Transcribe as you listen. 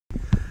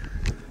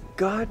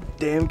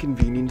goddamn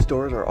convenience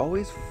stores are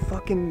always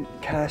fucking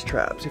cash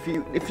traps. If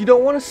you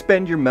don't want to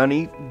spend your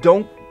money,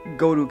 don't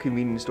go to a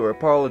convenience store.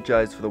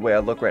 Apologize for the way I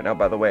look right now,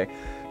 by the way.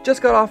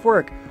 Just got off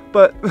work.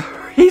 But the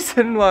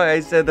reason why I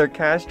said they're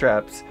cash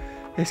traps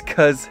is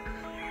because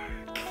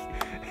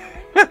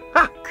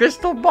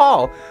crystal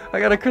ball. I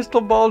got a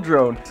crystal ball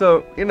drone.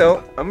 So, you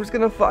know, I'm just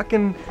gonna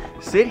fucking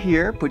sit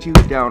here, put you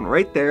down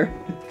right there,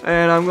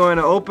 and I'm going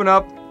to open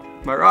up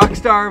my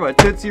Rockstar, my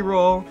Tootsie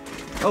Roll.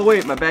 Oh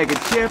wait, my bag of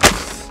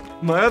chips,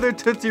 my other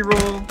Tootsie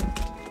Roll.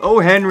 Oh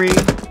Henry.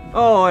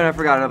 Oh, and I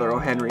forgot another Oh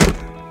Henry.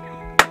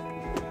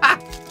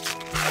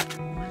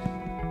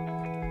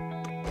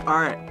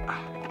 Alright.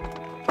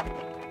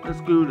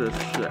 Let's do this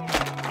shit.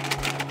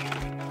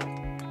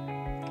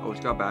 Oh, it's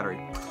got battery.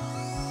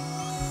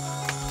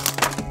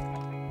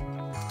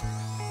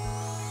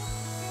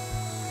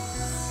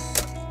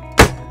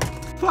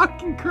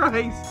 Fucking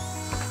Christ.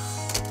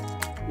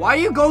 Why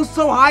you go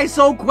so high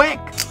so quick?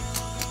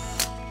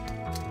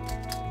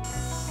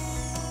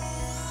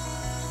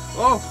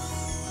 Oh.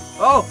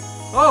 Oh.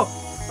 Oh.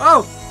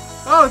 Oh.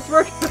 Oh, it's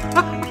working.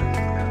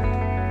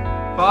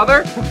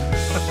 Father?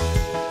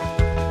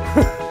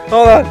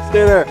 Hold on,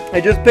 stay there.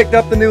 I just picked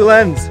up the new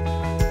lens.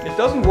 It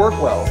doesn't work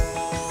well.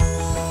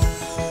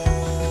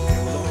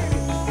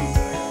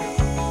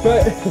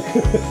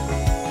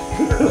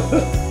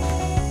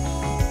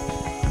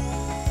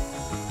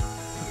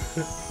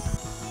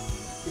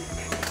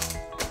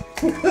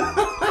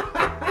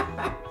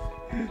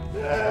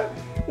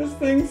 This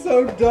thing's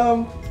so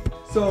dumb.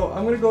 So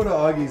I'm gonna go to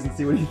Augie's and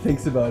see what he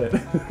thinks about it. I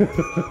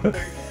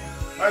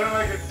don't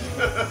like it.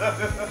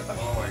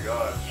 Oh my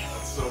god,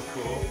 that's so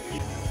cool.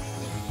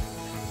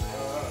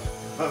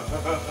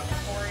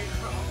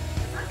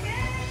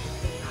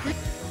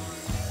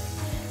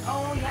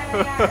 Oh yeah.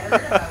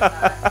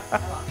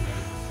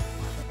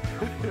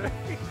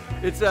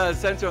 It's a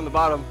sensor on the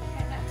bottom.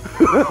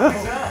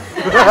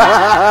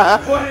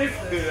 What is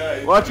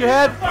this? Watch your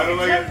head. I don't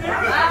like it.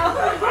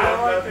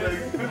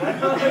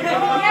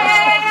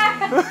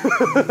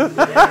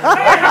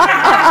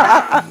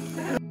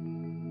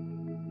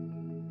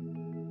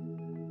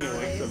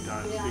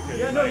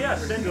 Yeah, no, yeah,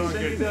 send me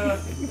the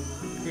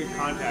good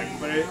contact,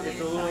 but it's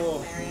a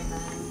little.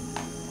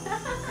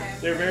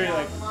 They're very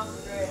like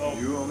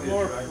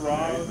more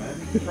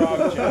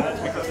frog jazz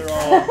because they're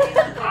all.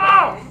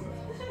 Ow!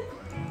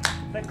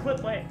 That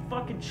clipped my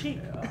fucking cheek.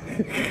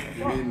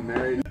 You mean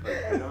married?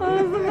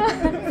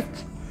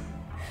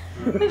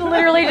 It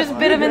literally just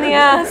bit him in the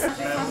ass.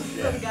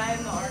 Some guy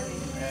in the army.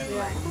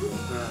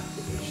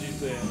 She's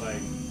saying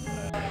like.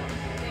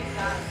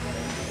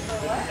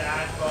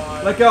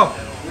 Let go.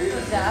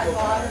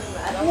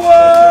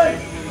 What?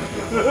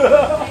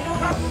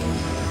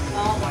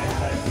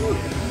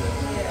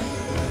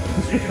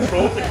 She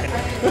controls the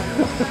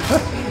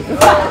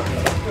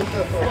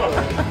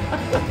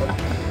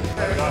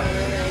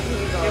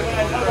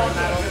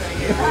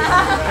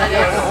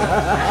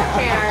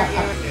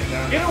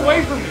Get away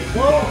from me!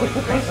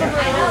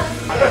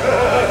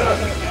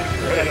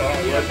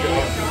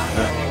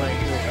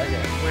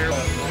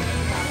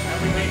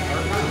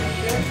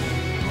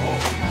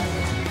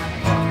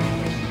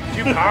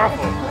 Too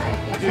powerful.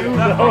 Dude,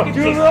 that fucking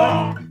takes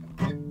long.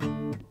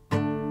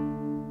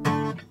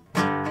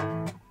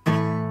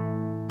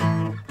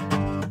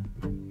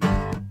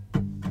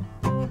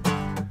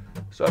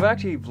 So I've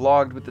actually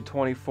vlogged with the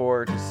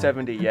 24 to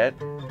 70 yet.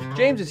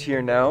 James is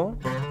here now.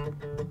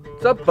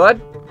 What's up, bud?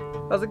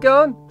 How's it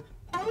going?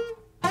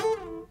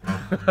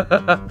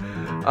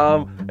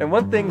 And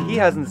one thing he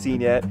hasn't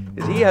seen yet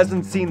is he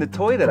hasn't seen the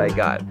toy that I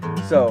got.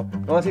 So, you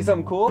wanna see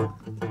something cool?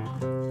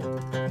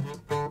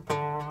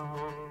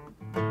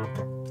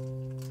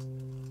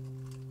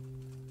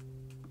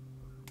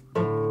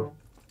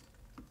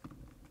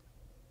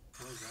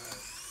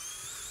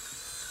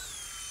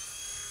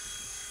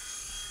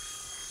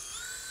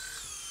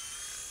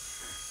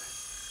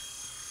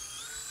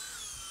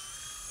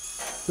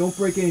 Don't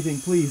break anything,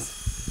 please.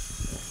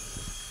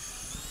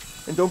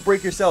 And don't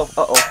break yourself.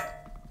 Uh-oh.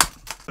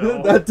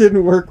 No. That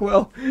didn't work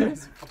well.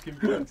 It's fucking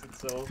breaks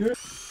itself. You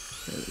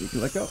can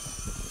let go.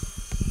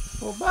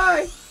 Oh,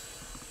 bye.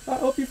 I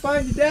hope you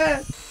find your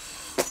dad.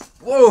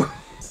 Whoa.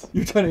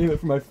 You're trying to aim it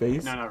for my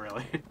face? No, not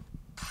really.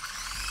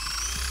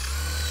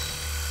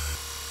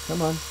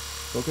 Come on.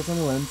 Focus on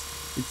the lens.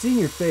 It's seeing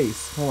your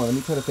face. Hold on, let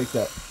me try to fix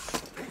that.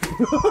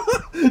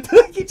 Did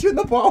I get you in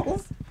the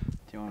balls? Do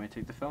you want me to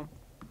take the film?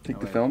 Take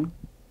the film?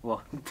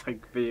 Well,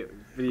 like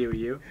video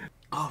you.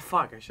 Oh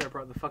fuck! I should have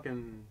brought the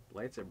fucking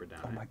lightsaber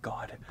down. Oh my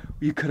god.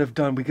 We could have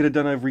done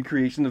a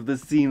recreation of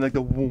this scene, like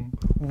the whoom,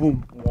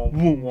 whoom,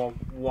 whoom.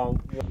 Whoa.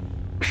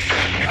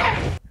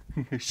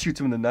 Shoots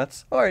him in the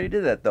nuts. I already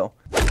did that though.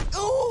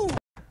 Ooh!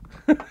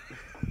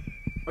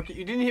 Okay,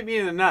 you didn't hit me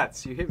in the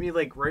nuts. You hit me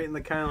like right in the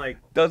kind of like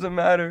Doesn't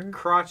matter.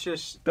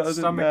 crotchish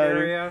Doesn't stomach matter.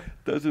 area.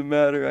 Doesn't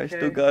matter. I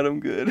still got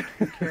him good.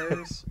 Who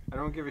cares? I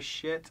don't give a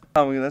shit.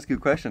 Oh, well, that's a good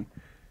question.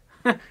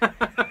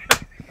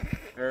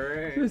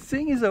 Alright.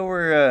 Seeing as though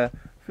we're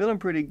feeling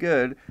pretty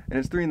good, and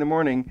it's 3 in the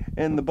morning,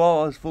 and the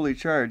ball is fully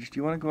charged. Do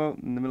you want to go out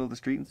in the middle of the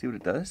street and see what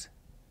it does?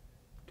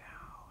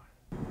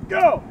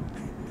 Go!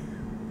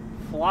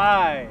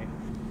 Fly!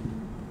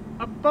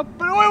 Up,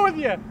 and away with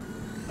you!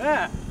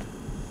 Ah.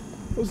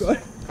 Oh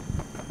god.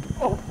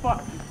 Oh,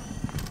 fuck.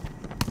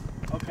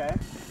 Okay.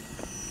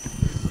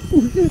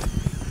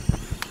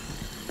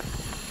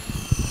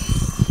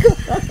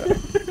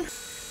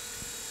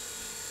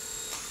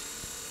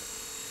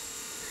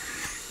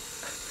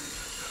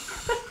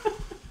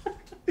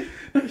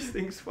 This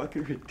thing's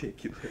fucking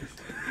ridiculous.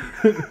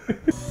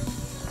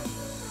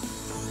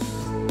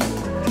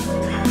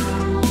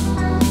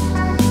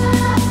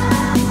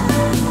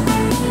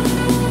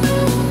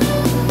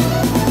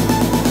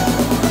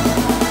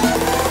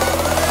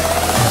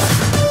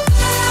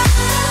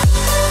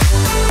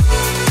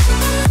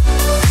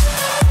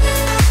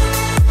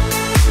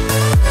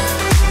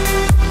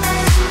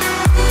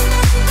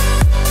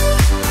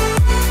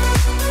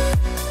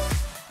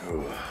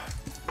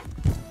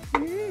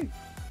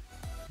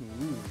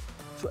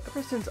 So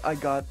ever since I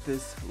got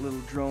this little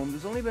drone,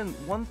 there's only been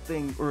one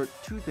thing, or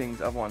two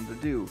things I've wanted to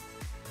do.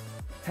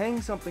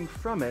 Hang something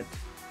from it,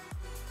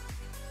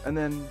 and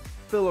then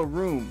fill a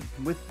room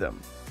with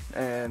them.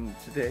 And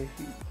today,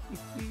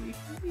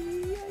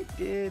 I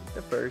did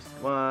the first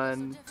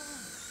one.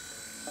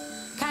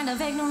 Kind of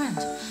ignorant.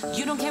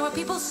 You don't care what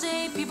people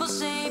say, people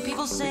say,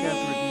 people I think I have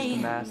to reduce the say.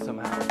 mass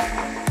somehow.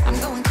 I'm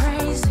going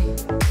crazy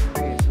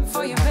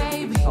for you,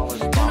 baby. Don't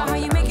know how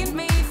you're making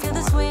me feel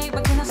this way.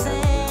 What can I say?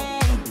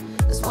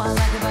 That's what I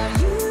like about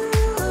you.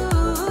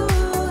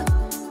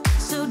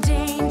 So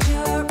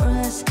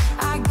dangerous.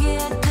 I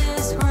get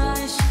this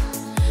rush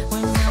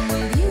when I'm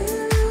with you.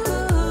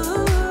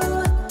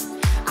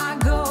 I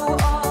go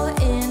all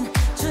in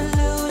to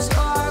lose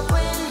or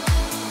win.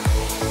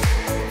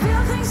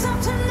 Real things up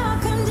to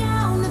knock 'em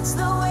down. It's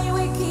the way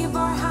we keep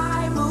our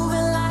high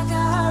moving like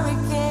a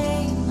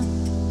hurricane.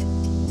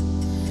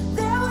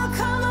 There will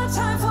come a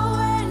time for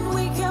when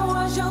we can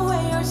wash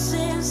away our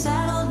sins,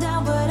 settle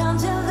down, but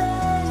until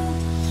then,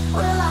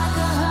 we're like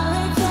a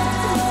hurricane.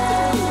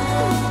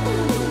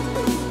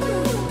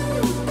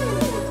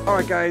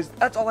 Alright guys,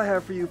 that's all I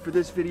have for you for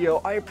this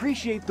video. I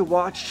appreciate the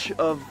watch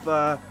of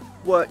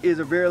what is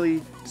a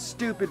really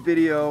stupid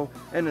video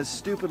and a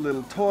stupid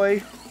little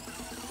toy.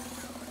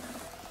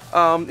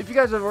 If you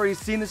guys have already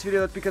seen this video,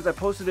 that's because I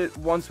posted it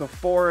once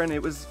before and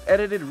it was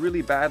edited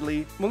really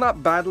badly. Well,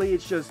 not badly,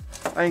 it's just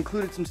I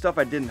included some stuff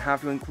I didn't have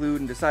to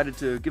include and decided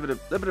to give it a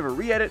little bit of a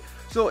re-edit.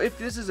 So if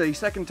this is a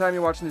second time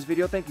you're watching this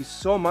video, thank you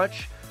so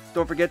much.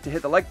 Don't forget to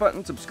hit the like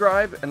button,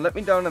 subscribe, and let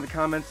me down in the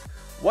comments,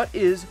 what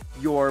is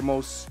your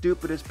most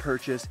stupidest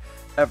purchase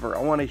ever?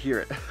 I want to hear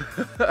it.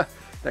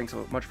 Thanks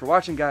so much for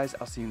watching, guys.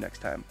 I'll see you next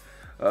time.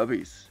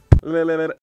 Peace.